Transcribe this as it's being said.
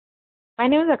My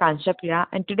name is Akansha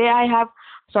and today I have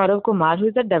Saurav Kumar, who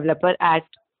is a developer at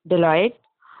Deloitte.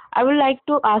 I would like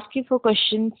to ask you for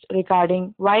questions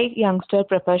regarding why youngsters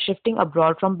prefer shifting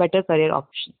abroad from better career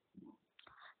options.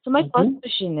 So my first Mhm.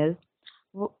 question is,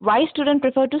 why students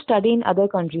prefer to study in other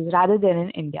countries rather than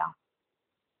in India?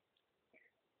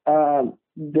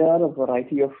 There are a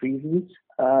variety of reasons,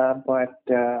 but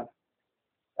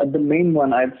the main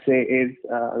one I'd say is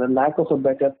the lack of a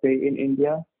better pay in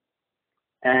India,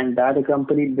 and that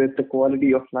accompanied with the quality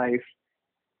of life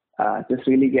just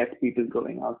really gets people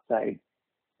going outside.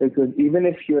 Because even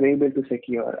if you're able to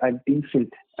secure a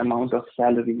decent amount of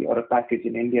salary or a package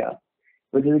in India,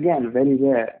 which is again very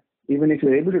rare, even if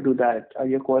you're able to do that,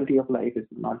 your quality of life is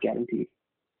not guaranteed.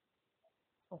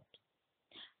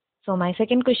 So my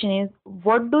second question is,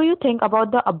 what do you think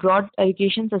about the abroad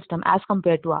education system as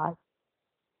compared to ours?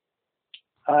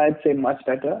 I'd say much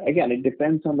better. Again, it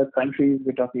depends on the countries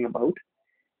we're talking about.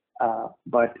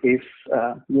 But if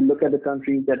you look at the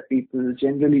countries that people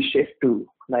generally shift to,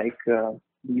 like the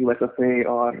USFA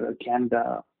or Canada,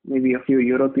 maybe a few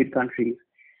European countries,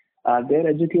 their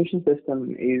education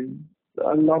system is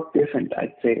a lot different,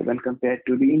 I'd say, when compared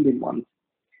to the Indian ones.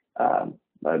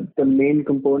 But the main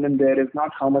component there is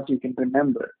not how much you can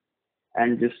remember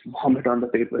and just vomit on the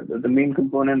paper. The main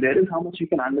component there is how much you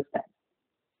can understand,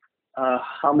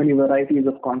 how many varieties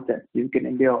of concepts you can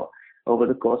endure over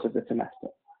the course of the semester.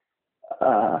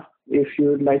 If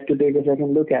you'd like to take a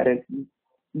second look at it,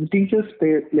 the teachers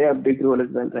play a big role as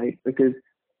well, right? Because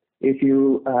if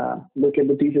you look at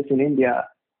the teachers in India,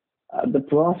 the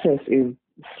process is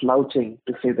slouching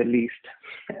to say the least.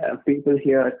 People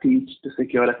here teach to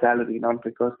secure a salary, not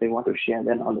because they want to share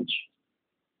their knowledge.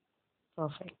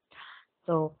 Perfect.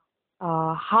 So,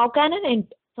 how can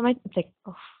so my it's like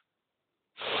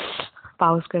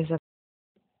pause कर सकते.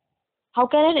 How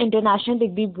can an international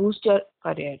degree boost your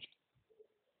career?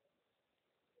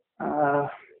 Uh,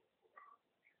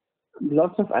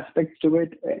 Lots of aspects to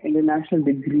it. International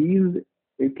degrees,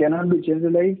 it cannot be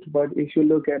generalized, but if you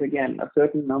look at again a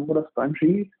certain number of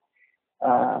countries,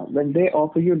 when they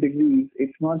offer you degrees,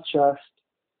 it's not just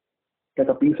like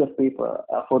a piece of paper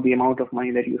for the amount of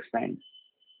money that you spend.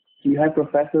 You have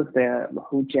professors there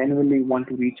who genuinely want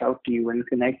to reach out to you and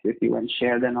connect with you and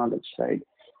share their knowledge, right?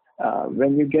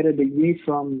 When you get a degree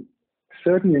from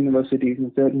certain universities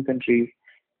in certain countries,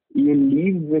 you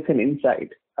leave with an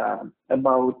insight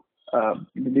about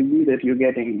the degree that you're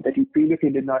getting that you previously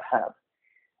did not have.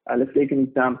 Let's take an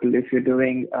example. If you're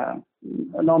doing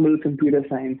a normal computer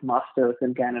science master's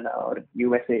in Canada or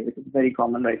USA, which is very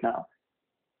common right now,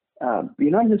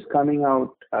 you're not just coming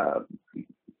out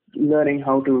learning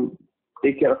how to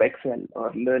take care of Excel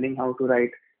or learning how to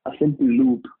write a simple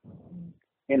loop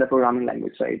in a programming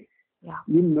language, right? Yeah.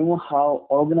 You know how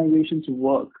organizations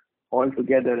work all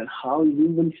together and how you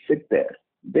will fit there.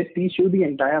 They teach you the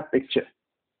entire picture,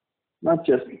 not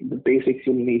just the basics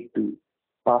you need to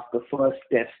pass the first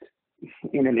test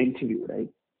in an interview, right?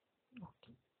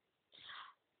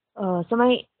 So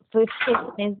my fifth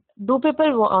question is, do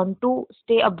people want to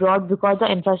stay abroad because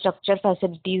the infrastructure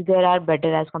facilities there are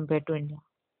better as compared to India?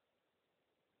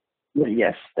 Well,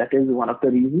 yes, that is one of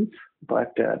the reasons,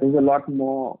 but there's a lot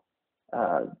more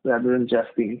rather than just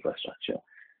the infrastructure.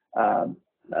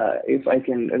 If I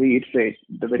can reiterate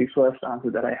the very first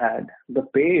answer that I had, the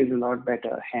pay is a lot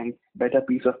better, hence better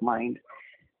peace of mind.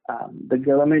 The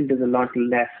government is a lot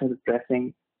less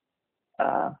repressing.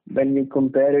 When you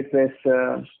compare it with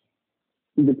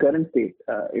the current state,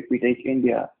 if we take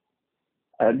India,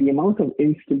 the amount of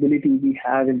instability we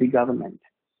have in the government,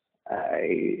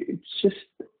 it's just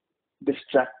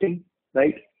distracting,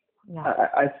 right? Yeah.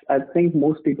 I think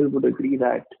most people would agree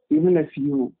that even if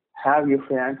you have your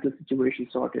financial situation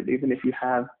sorted, even if you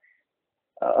have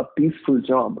a peaceful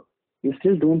job, you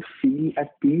still don't feel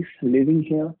at peace living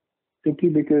here simply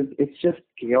because it's just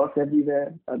chaos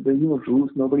everywhere. There's no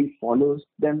rules, nobody follows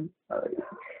them.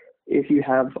 If you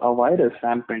have a virus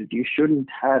rampant, you shouldn't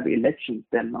have elections.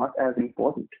 They're not as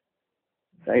important,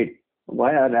 right?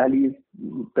 Why are rallies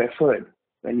preferred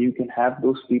when you can have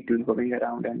those people going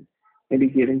around and maybe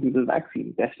giving people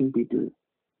vaccines, testing people,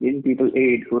 giving people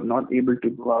aid who are not able to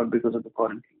go out because of the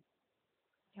quarantine?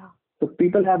 Yeah. So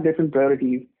people have different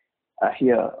priorities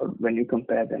here when you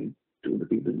compare them to the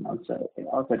people in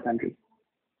outside countries.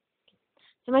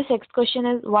 So my sixth question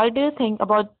is, what do you think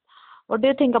about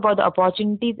the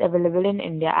opportunities available in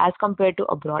India as compared to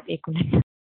abroad? एक minute.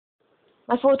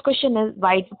 My fourth question is,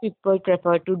 why do people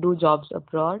prefer to do jobs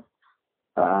abroad?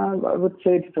 I would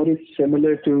say it's very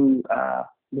similar to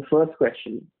the first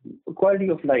question. Quality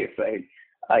of life, right?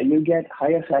 You get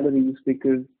higher salaries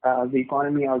because the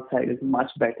economy outside is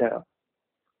much better.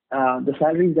 the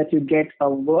salaries that you get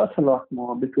are worth a lot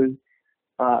more because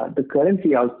the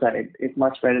currency outside is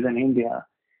much better than India.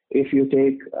 If you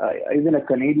take even a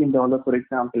Canadian dollar, for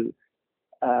example,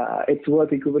 it's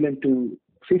worth equivalent to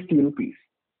 50 rupees,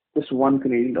 just one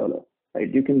Canadian dollar,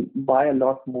 right? You can buy a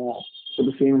lot more for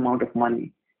the same amount of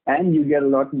money, and you get a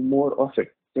lot more of it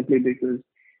simply because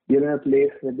you're in a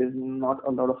place where there's not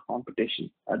a lot of competition.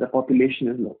 The population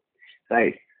is low,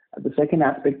 right? The second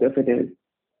aspect of it is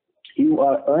you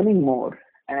are earning more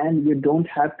and you don't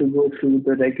have to go through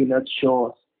the regular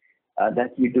chores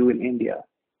that you do in India.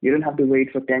 You don't have to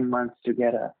wait for 10 months to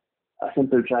get a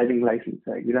simple driving license.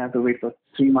 Right? You don't have to wait for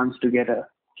 3 months to get a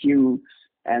Q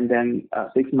and then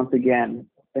 6 months again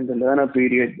in the learner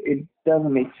period. It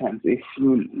doesn't make sense. If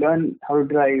you learn how to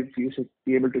drive, you should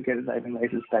be able to get a driving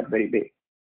license that very day.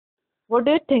 What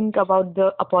do you think about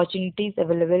the opportunities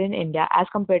available in India as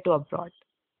compared to abroad?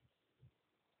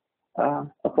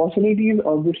 Opportunities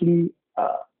obviously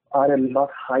are a lot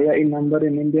higher in number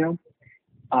in India,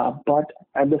 but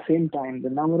at the same time, the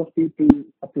number of people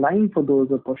applying for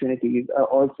those opportunities are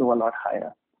also a lot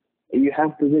higher. You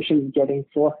have positions getting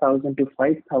 4,000 to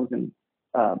 5,000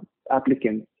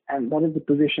 applicants, and that is the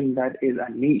position that is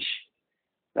a niche,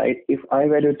 right? If I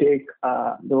were to take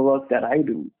the work that I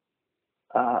do,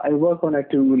 I work on a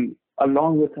tool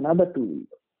along with another tool,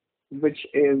 which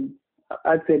is,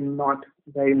 I'd say, not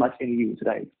very much in use,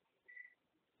 right?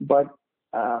 But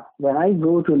when I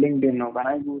go to LinkedIn or when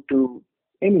I go to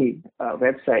any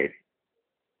website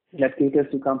that caters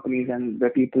to companies and where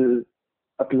people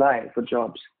apply for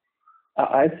jobs,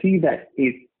 I see that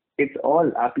it's all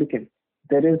applicants.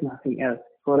 There is nothing else.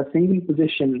 For a single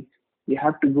position, you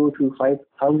have to go through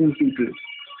 5,000 people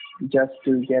just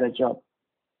to get a job.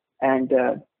 And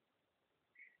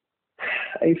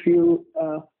if you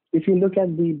if you look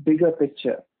at the bigger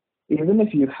picture, even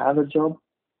if you have a job,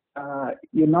 uh,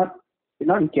 you're not you're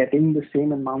not getting the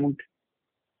same amount.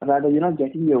 Rather, you're not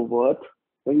getting your worth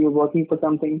when you're working for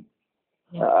something.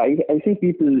 Yeah. I see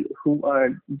people who are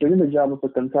doing the job of a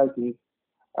consultant,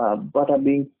 but are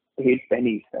being paid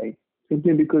pennies, right?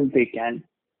 Simply because they can.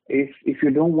 If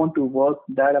you don't want to work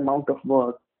that amount of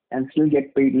work and still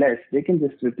get paid less, they can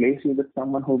just replace you with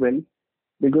someone who will.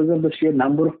 Because of the sheer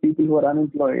number of people who are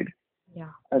unemployed,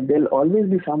 Yeah. there'll always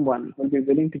be someone who will be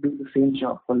willing to do the same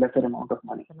job for lesser amount of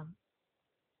money.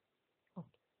 Okay.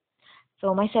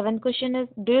 So my seventh question is,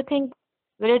 do you think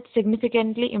will it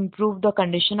significantly improve the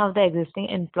condition of the existing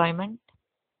employment?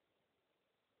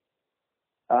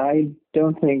 I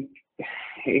don't think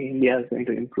India is going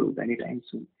to improve anytime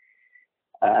soon.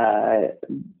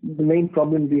 The main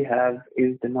problem we have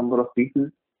is the number of people,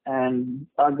 and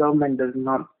our government does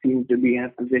not seem to be in a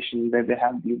position where they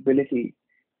have the ability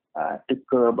to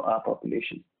curb our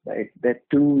population. Right? They're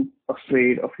too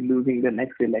afraid of losing the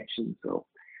next election, so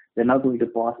they're not going to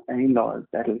pass any laws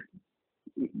that will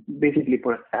basically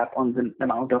put a cap on the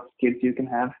amount of kids you can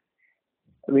have.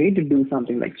 We need to do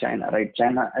something like China, right?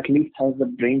 China at least has the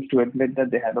brains to admit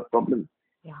that they have a problem.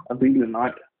 Yeah. We do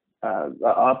not.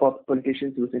 Our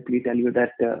politicians will simply tell you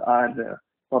that our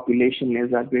population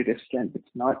is our greatest strength.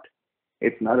 It's not.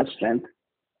 It's not a strength,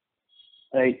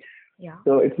 right? Yeah.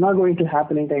 So it's not going to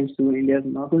happen anytime soon. India is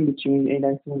not going to change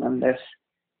anytime soon unless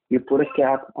you put a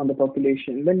cap on the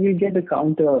population. Then you get a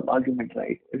counter argument,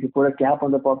 right? If you put a cap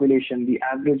on the population, the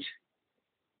average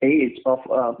age of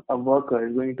a worker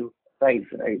is going to rise,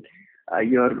 right?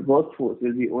 Your workforce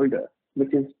will be older,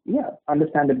 which is, yeah,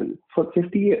 understandable for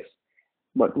 50 years.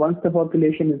 But once the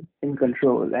population is in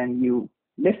control and you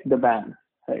lift the ban,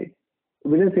 right,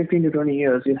 within 15 to 20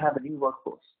 years, you'll have a new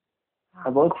workforce.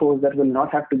 A Wow. workforce that will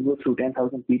not have to go through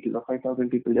 10,000 people or 5,000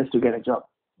 people just to get a job.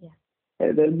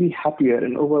 Yeah. They'll be happier,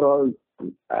 and overall,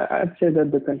 I'd say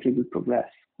that the country will progress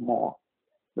more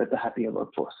with a happier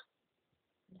workforce.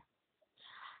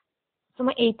 So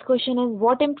my eighth question is,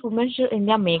 what improvements should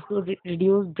India make to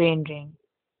reduce brain drain?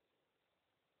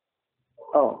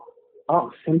 Oh,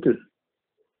 simple,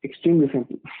 extremely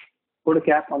simple. Put a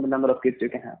cap on the number of kids you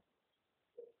can have.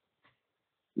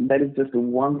 That is just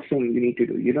one thing you need to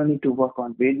do. You don't need to work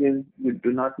on wages. You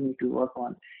do not need to work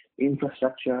on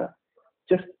infrastructure.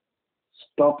 Just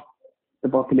stop the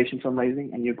population from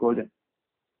rising and you're golden.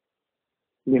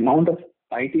 The amount of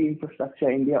IT infrastructure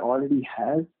India already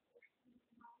has,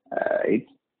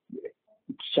 it's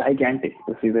gigantic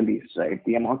to say the least, right?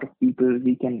 The amount of people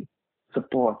we can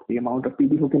support, the amount of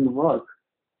people who can work.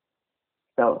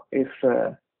 So if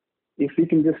we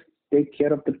can just take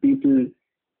care of the people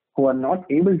who are not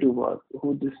able to work,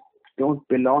 who just don't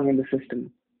belong in the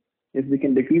system, if we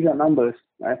can decrease our numbers,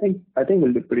 I think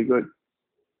we'll do pretty good.